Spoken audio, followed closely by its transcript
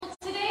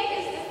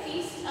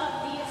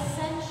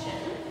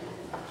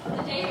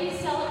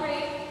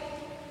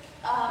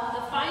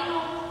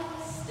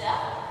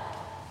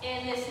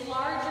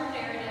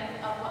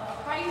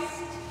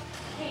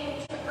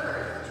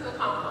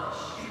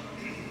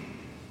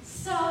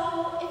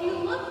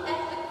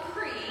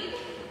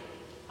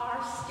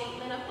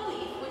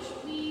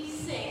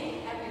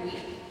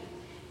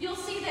you'll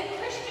see that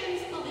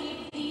Christians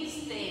believe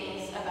these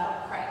things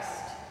about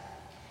Christ.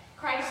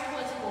 Christ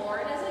was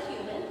born as a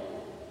human.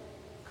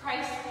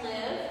 Christ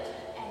lived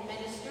and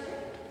ministered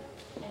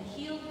and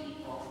healed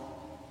people.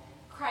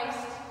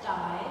 Christ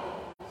died.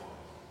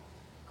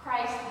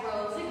 Christ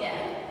rose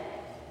again,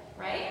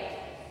 right?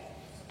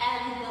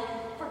 And the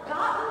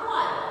forgotten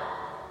one,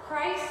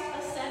 Christ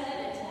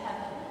ascended into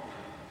heaven.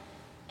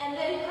 And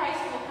then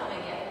Christ will come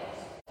again.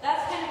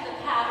 That's kind of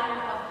the pattern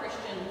of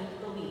Christian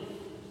belief.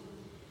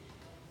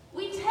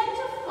 We tend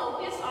to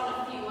focus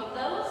on a few of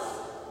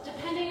those,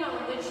 depending on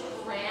which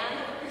brand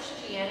of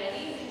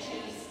Christianity we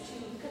choose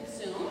to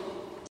consume.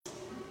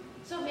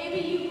 So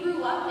maybe you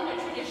grew up in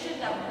a tradition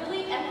that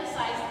really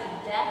emphasized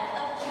the death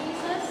of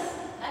Jesus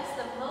as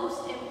the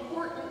most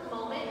important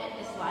moment in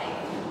his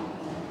life.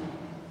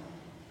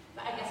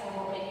 I guess I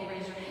won't make you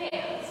raise your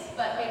hands,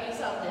 but maybe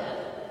some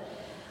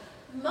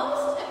did.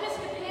 Most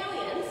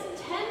Episcopalians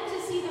tend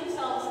to see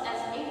themselves as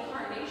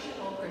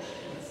incarnational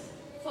Christians,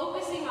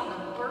 focusing on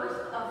the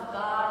birth of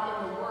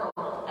God in the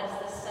world as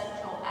the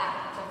central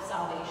act of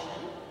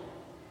salvation.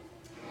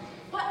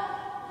 But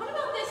what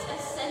about this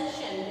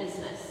ascension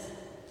business?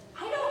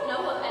 I don't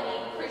know of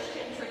any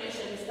Christian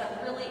traditions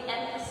that really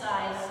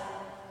emphasize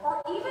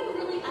or even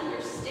really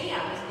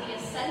understand the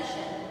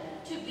ascension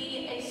to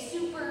be a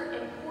super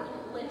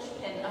important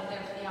linchpin of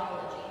their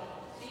theology.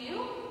 Do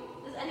you?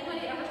 Does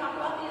anybody ever talk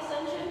about the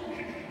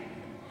ascension?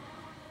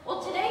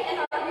 Well, today in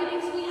our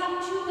readings we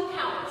have two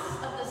accounts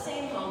of the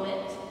same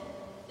moment,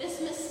 this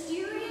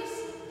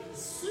mysterious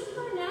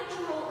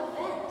supernatural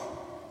event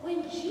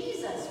when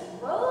Jesus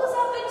rose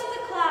up into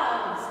the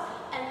clouds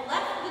and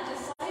left the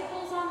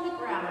disciples on the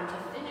ground to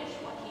finish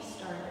what he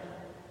started.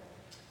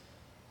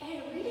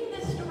 And reading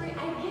this story,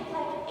 I get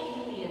like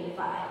alien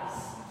vibes.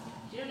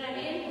 Do you know what I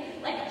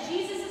mean? Like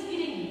Jesus is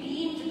getting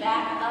beamed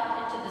back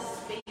up into the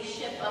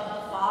spaceship of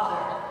the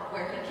Father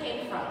where he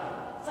came from.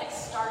 It's like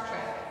Star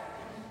Trek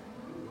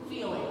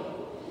feeling.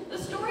 The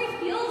story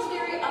feels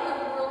very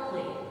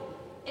otherworldly.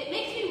 It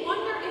makes me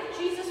wonder if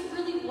Jesus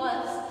really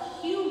was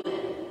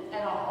human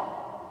at all.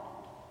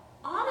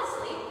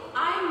 Honestly,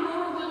 I'm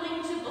more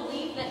willing to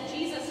believe that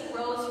Jesus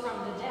rose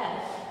from the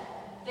dead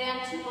than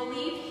to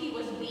believe he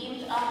was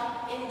beamed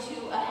up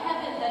into a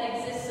heaven that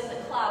exists in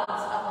the clouds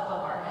up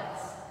above our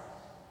heads.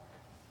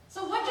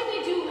 So what do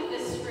we do with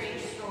this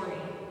strange story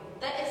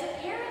that is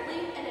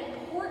apparently an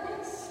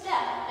important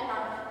step in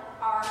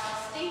our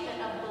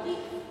statement of belief?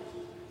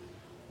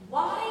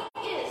 Why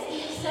is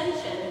the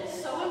ascension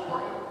so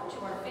important to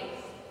our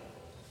faith?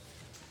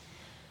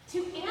 To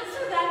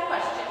answer that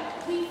question,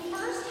 we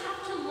first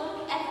have to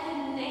look at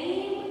the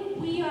name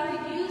we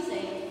are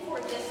using for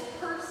this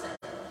person,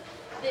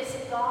 this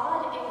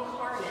God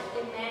incarnate,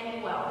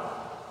 Emmanuel.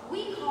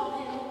 We call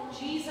him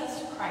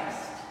Jesus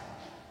Christ.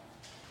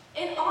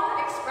 In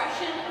our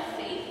expression of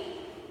faith,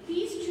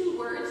 these two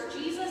words,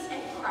 Jesus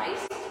and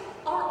Christ,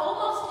 are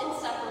almost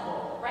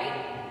inseparable,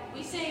 right?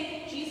 We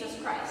say Jesus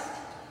Christ.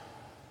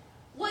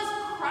 Was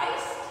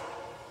Christ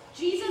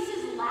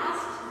Jesus'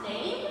 last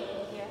name?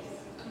 Yes.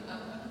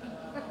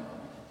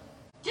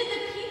 Did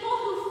the people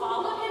who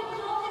followed him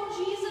call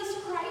him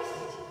Jesus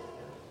Christ?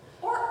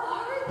 Or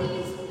are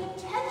these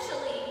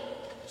potentially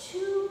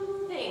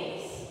two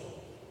things?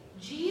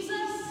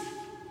 Jesus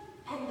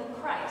and the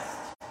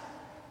Christ.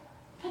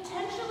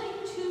 Potentially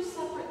two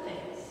separate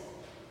things.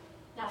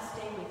 Now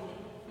stay with me.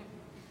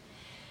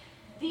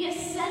 The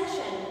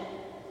ascension,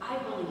 I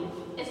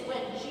believe, is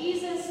when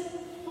Jesus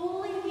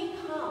fully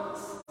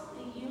becomes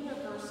the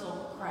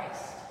universal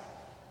Christ.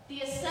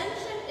 The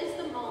ascension is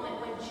the moment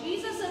when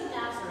Jesus of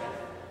Nazareth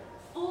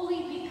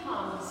fully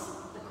becomes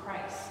the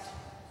Christ.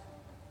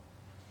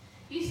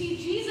 You see,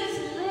 Jesus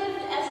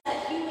lived as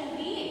a human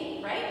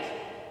being, right?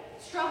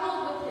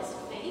 Struggled with his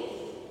faith,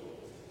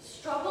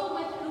 struggled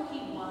with who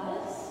he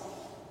was.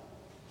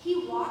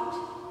 He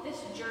walked this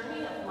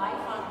journey of life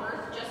on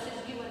earth just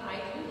as you and I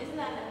do. Isn't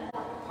that an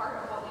important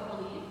part of what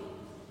we believe?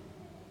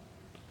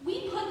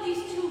 We put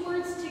these two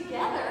words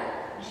together,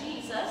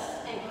 Jesus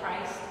and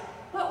Christ,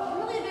 but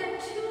really they're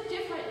two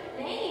different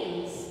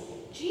names.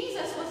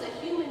 Jesus was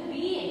a human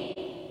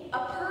being,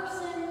 a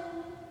person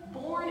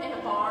born in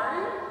a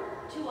barn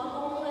to a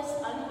homeless,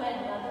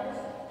 unwed mother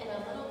in a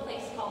little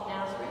place called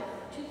Nazareth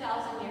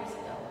 2,000 years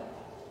ago.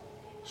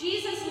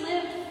 Jesus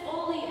lived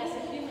fully as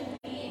a human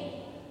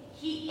being.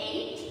 He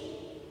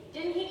ate.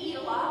 Didn't he eat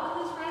a lot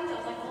with his friends? That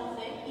was like the whole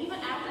thing. Even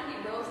after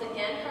he rose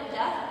again from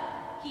death,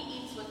 he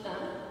eats with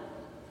them.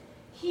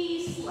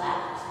 He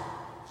slept.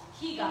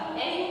 He got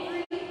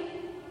angry.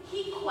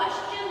 He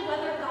questioned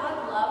whether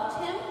God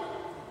loved him.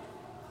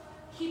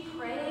 He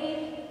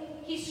prayed.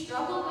 He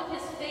struggled with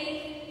his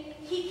faith.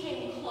 He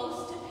came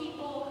close to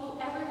people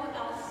who everyone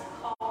else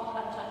called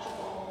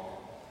untouchable.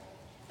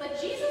 But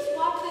Jesus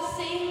walked the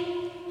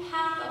same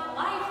path of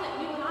life that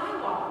you and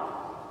I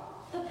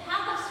walk. The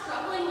path of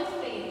struggling with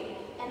faith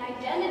and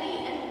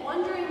identity and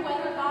wondering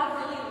whether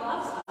God really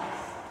loves us.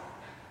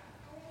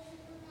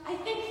 I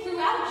think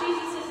throughout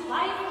Jesus'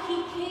 life,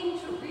 he came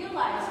to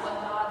realize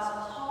what God's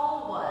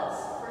call was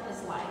for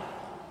his life.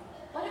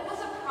 But it was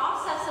a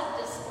process of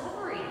discovery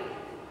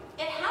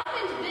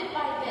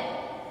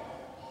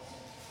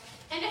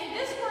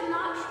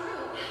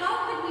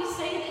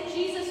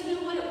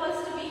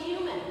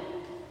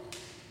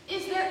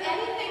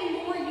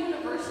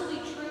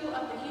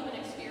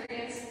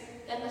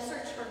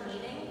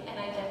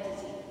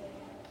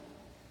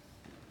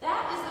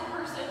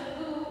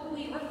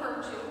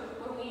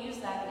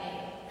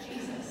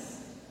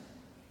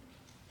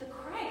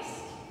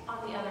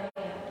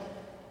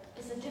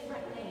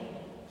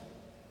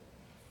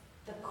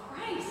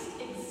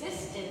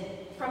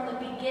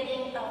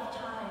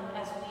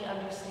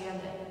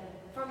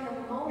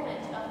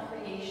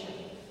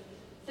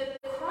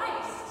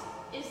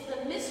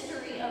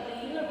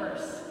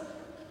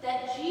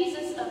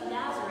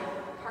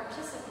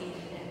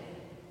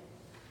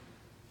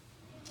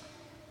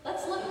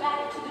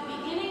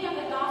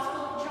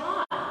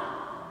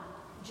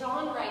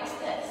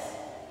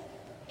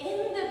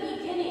In the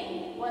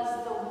beginning was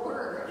the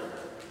Word,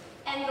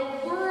 and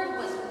the Word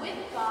was with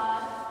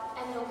God,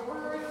 and the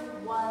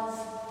Word was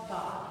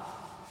God.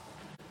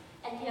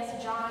 And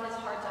yes, John is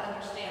hard to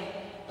understand,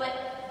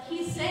 but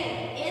he's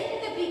saying,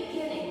 in the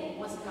beginning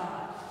was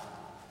God,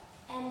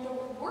 and the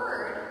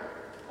Word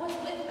was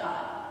with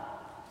God.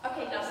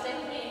 Okay, now stay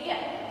with me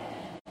again,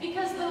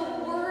 because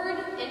the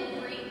word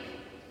in Greek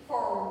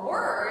for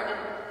word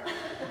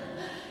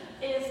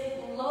is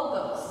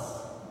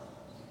logos,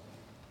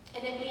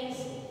 and it means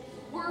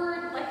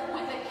word, like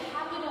with a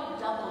capital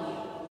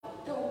W,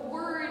 the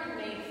Word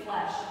made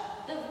flesh,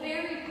 the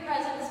very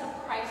presence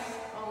of Christ's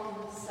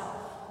own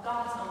self,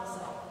 God's own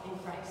self in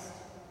Christ.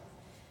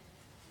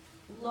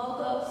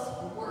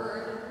 Logos,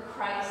 Word,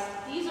 Christ,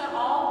 these are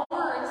all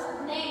words,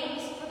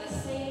 names for the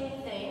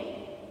same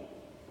thing.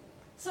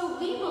 So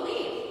we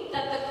believe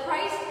that the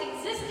Christ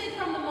existed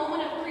from the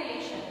moment of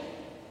creation,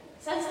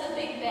 since the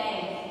Big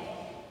Bang,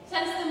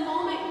 since the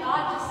moment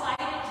God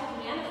decided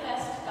to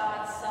manifest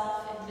God's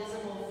self in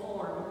visible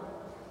form.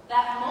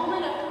 That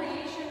moment of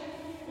creation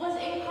was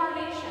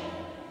incarnation.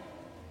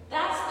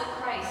 That's the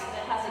Christ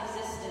that has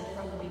existed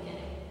from the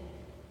beginning.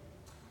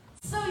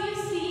 So you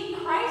see,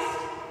 Christ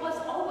was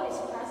always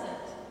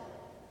present.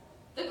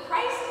 The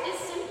Christ is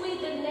simply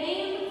the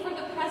name for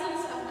the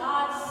presence of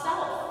God's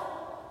self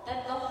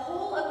that the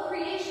whole of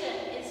creation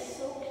is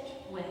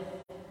soaked with.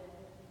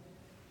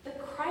 The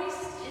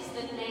Christ is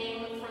the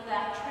name for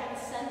that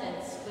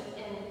transcendence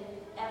within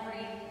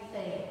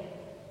everything.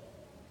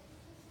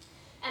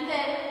 And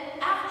then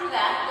after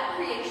that,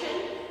 the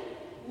creation,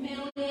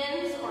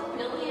 millions or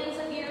billions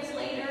of years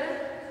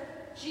later,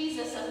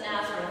 Jesus of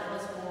Nazareth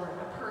was born,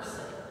 a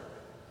person.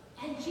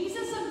 And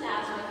Jesus of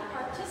Nazareth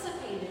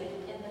participated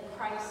in the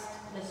Christ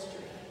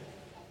mystery.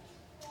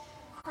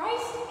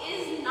 Christ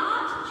is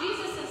not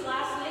Jesus'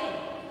 last name.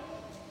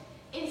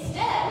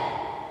 Instead,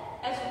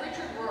 as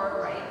Richard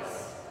Rohr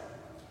writes,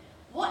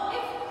 what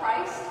if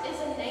Christ is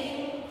a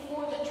name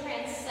for the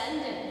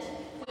transcendent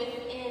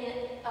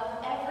within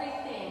of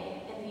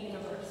everything in the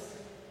universe?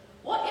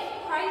 What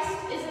if Christ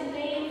is a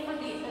name for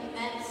the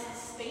immense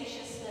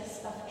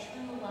spaciousness of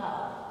true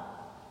love?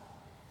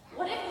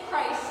 What if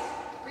Christ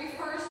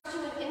refers to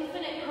an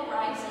infinite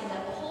horizon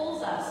that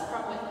pulls us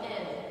from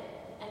within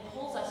and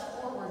pulls us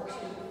forward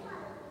too?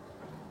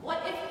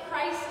 What if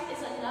Christ is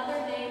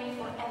another name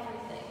for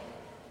everything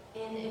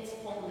in its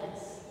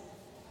fullness?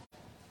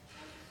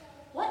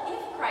 What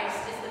if Christ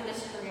is the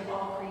mystery of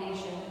all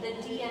creation, the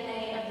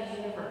DNA of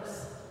the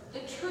universe, the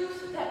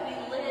truth that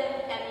we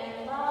live and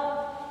we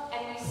love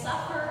and we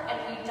suffer and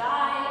we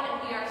die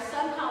and we are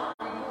somehow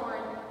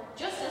reborn,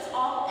 just as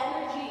all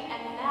energy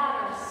and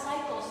matter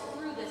cycles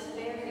through this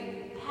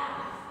very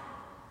path?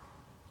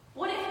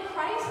 What if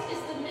Christ is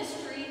the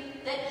mystery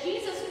that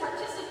Jesus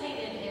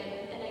participated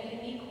in a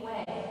unique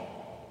way,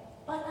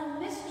 but a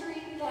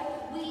mystery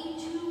that we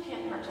too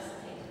can participate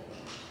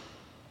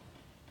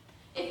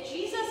in? If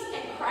Jesus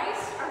and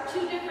Christ are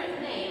two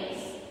different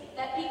names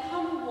that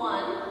become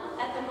one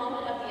at the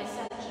moment of the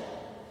Ascension,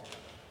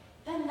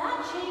 then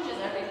that changes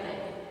everything.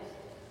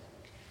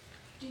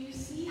 Do you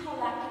see how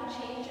that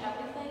can change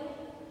everything?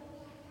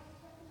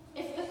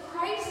 If the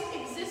Christ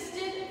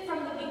existed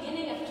from the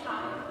beginning of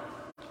time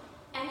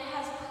and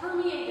has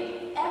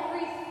permeated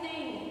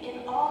everything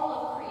in all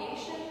of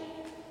creation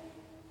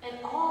and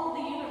all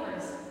the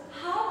universe,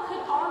 how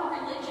could our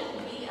religion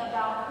be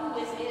about who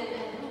is in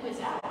and who is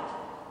out?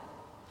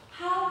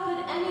 How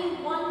could any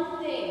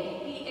one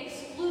thing be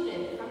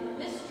excluded from the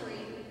mystery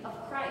of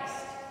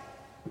Christ?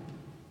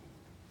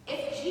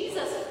 If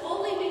Jesus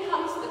fully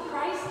becomes the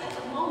Christ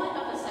at the moment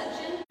of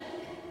ascension,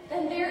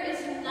 then there is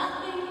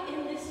nothing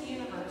in this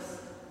universe,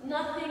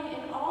 nothing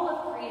in all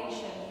of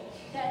creation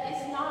that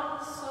is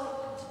not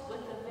soaked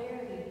with the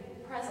very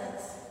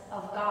presence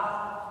of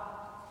God.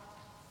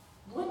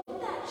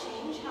 Wouldn't that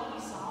change how we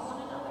saw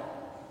one another?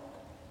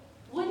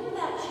 Wouldn't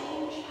that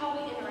change how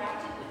we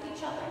interacted with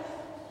each other?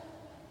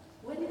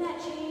 Wouldn't that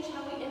change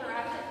how we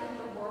interacted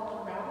with the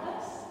world around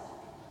us?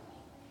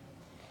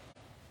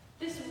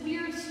 This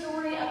weird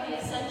story of the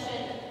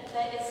Ascension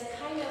that is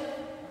kind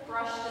of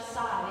brushed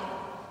aside,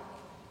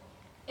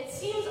 it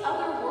seems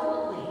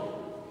otherworldly,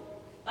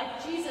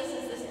 like Jesus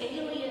is this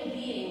alien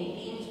being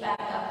beamed back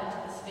up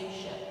into the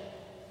spaceship.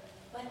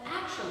 But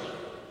actually,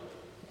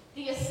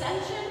 the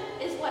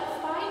Ascension is what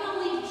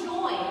finally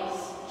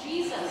joins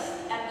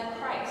Jesus and the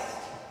Christ.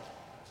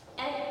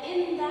 And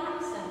in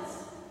that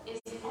sense,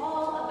 it's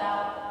all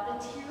about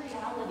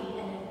materiality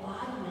and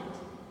embodiment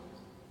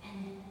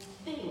and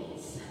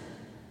things.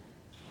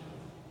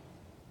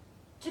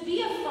 To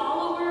be a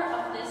follower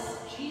of this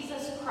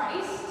Jesus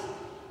Christ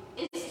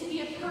is to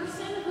be a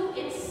person who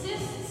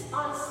insists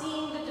on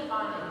seeing the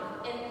divine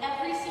in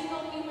every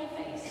single human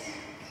face.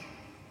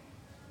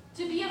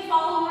 To be a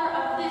follower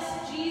of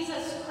this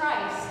Jesus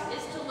Christ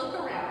is to look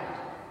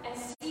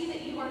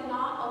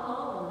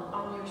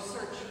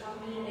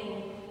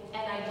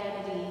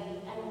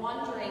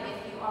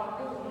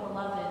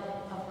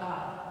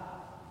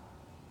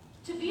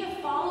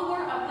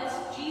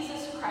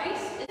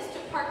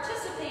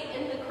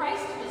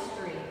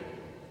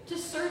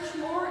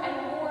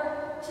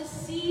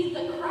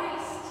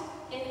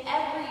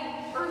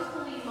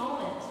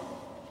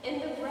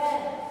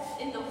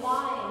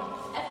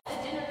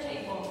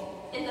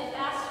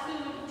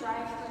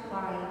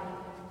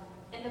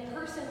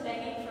person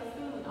begging for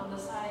food on the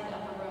side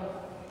of the road.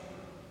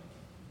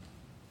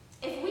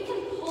 If we can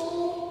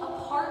pull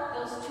apart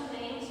those two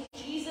names,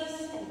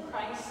 Jesus and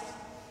Christ,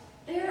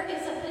 there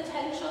is a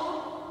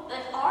potential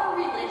that our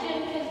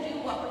religion can do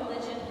what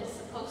religion